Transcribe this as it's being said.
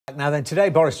Now then, today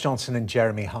Boris Johnson and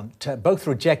Jeremy Hunt both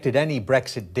rejected any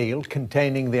Brexit deal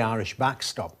containing the Irish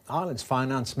backstop. Ireland's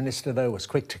finance minister, though, was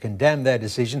quick to condemn their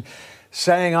decision,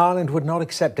 saying Ireland would not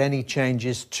accept any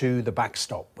changes to the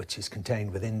backstop, which is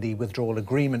contained within the withdrawal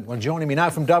agreement. Well, joining me now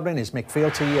from Dublin is Mick,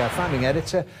 founding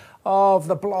editor of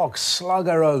the blog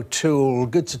Slugger O'Toole.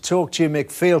 Good to talk to you,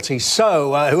 Mick.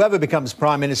 So, whoever becomes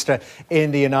Prime Minister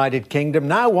in the United Kingdom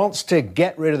now wants to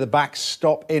get rid of the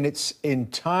backstop in its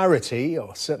entirety,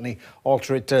 or certainly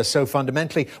alter it so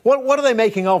fundamentally. What are they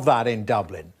making of that in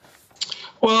Dublin?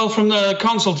 Well, from the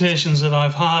consultations that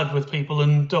I've had with people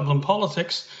in Dublin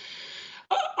politics,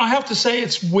 I have to say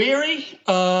it's weary.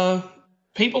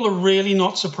 People are really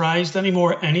not surprised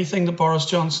anymore at anything that Boris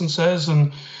Johnson says,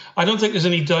 and I don't think there's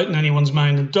any doubt in anyone's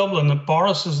mind in Dublin that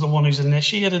Boris is the one who's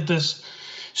initiated this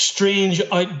strange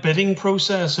outbidding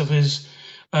process of his,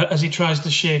 as he tries to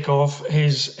shake off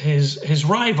his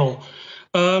rival.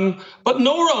 But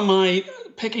nor am I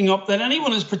picking up that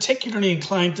anyone is particularly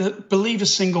inclined to believe a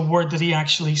single word that he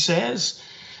actually says.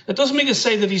 It doesn't mean to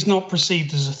say that he's not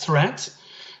perceived as a threat.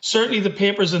 Certainly the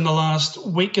papers in the last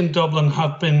week in Dublin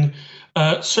have been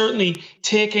certainly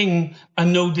taking a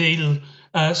no-deal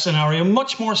scenario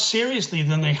much more seriously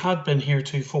than they had been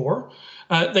heretofore.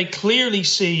 They clearly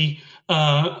see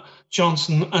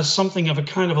Johnson as something of a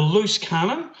kind of a loose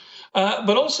cannon,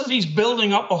 but also that he's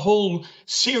building up a whole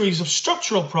series of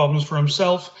structural problems for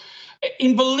himself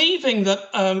in believing that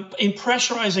in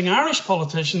pressurising Irish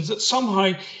politicians that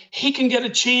somehow he can get a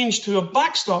change to a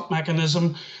backstop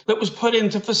mechanism that was put in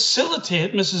to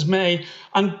facilitate Mrs May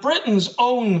and Britain's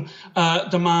own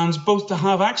demands, both to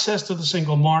have access to the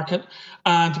single market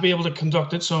and to be able to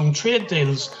conduct its own trade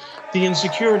deals. The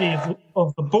insecurity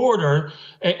of the border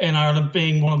in Ireland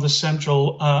being one of the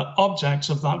central objects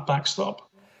of that backstop.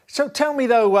 So tell me,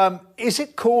 though, is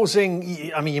it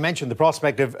causing, I mean, you mentioned the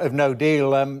prospect of no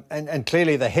deal and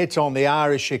clearly the hit on the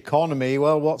Irish economy.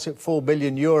 Well, what's it, €4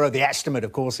 billion? The estimate,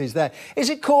 of course, is there. Is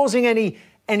it causing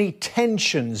any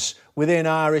tensions within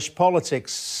Irish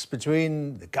politics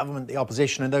between the government, the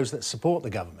opposition and those that support the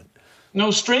government? No,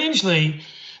 strangely,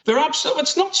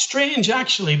 it's not strange,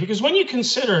 actually, because when you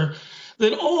consider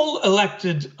that all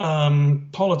elected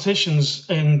politicians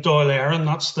in Dáil Éireann,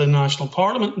 that's the national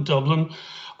parliament in Dublin,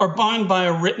 are bound by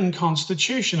a written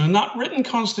constitution. And that written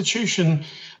constitution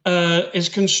is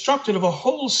constructed of a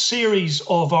whole series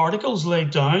of articles laid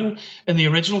down in the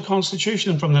original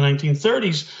constitution from the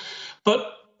 1930s.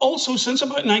 But also since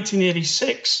about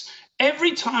 1986,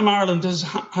 every time Ireland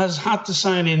has had to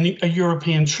sign a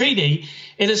European treaty,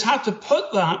 it has had to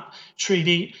put that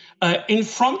treaty in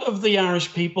front of the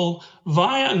Irish people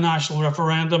via a national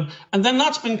referendum, and then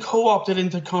that's been co-opted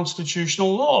into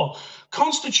constitutional law.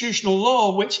 Constitutional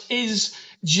law, which is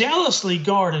jealously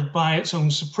guarded by its own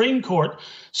Supreme Court.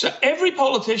 So every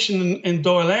politician in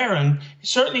Dáil Éireann,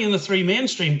 certainly in the three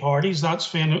mainstream parties, that's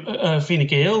Fine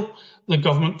Gael, the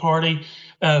government party,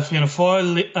 Fianna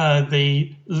Fáil,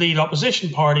 the lead opposition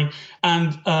party,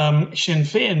 and Sinn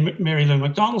Féin, Mary Lou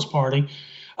McDonald's party,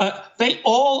 they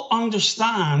all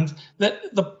understand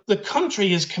that the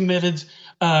country is committed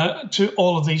to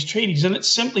all of these treaties, and it's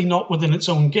simply not within its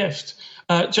own gift.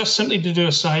 Just simply to do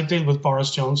a side deal with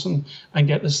Boris Johnson and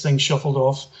get this thing shuffled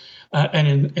off and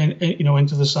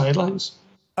into the sidelines.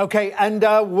 OK, and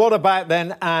what about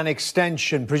then an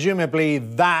extension? Presumably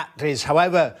that is,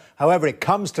 however it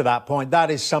comes to that point,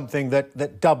 that is something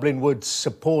that Dublin would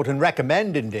support and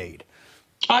recommend indeed.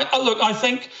 Look, I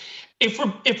think if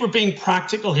we're being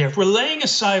practical here, if we're laying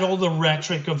aside all the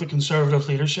rhetoric of the Conservative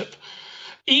leadership,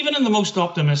 even in the most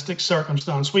optimistic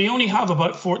circumstance, we only have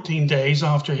about 14 days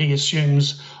after he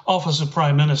assumes office of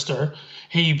Prime Minister,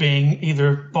 he being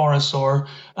either Boris or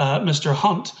Mr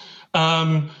Hunt.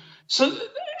 So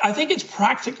I think it's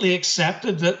practically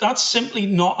accepted that that's simply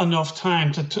not enough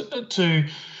time to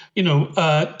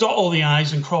dot all the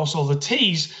I's and cross all the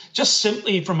T's, just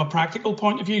simply from a practical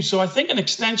point of view. So I think an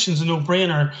extension is a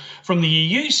no-brainer from the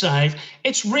EU side.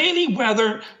 It's really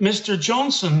whether Mr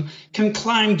Johnson can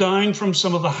climb down from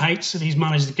some of the heights that he's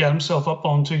managed to get himself up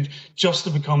onto just to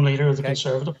become leader of the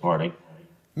Conservative Party.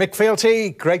 Mick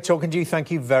Fealty, great talking to you.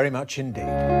 Thank you very much indeed.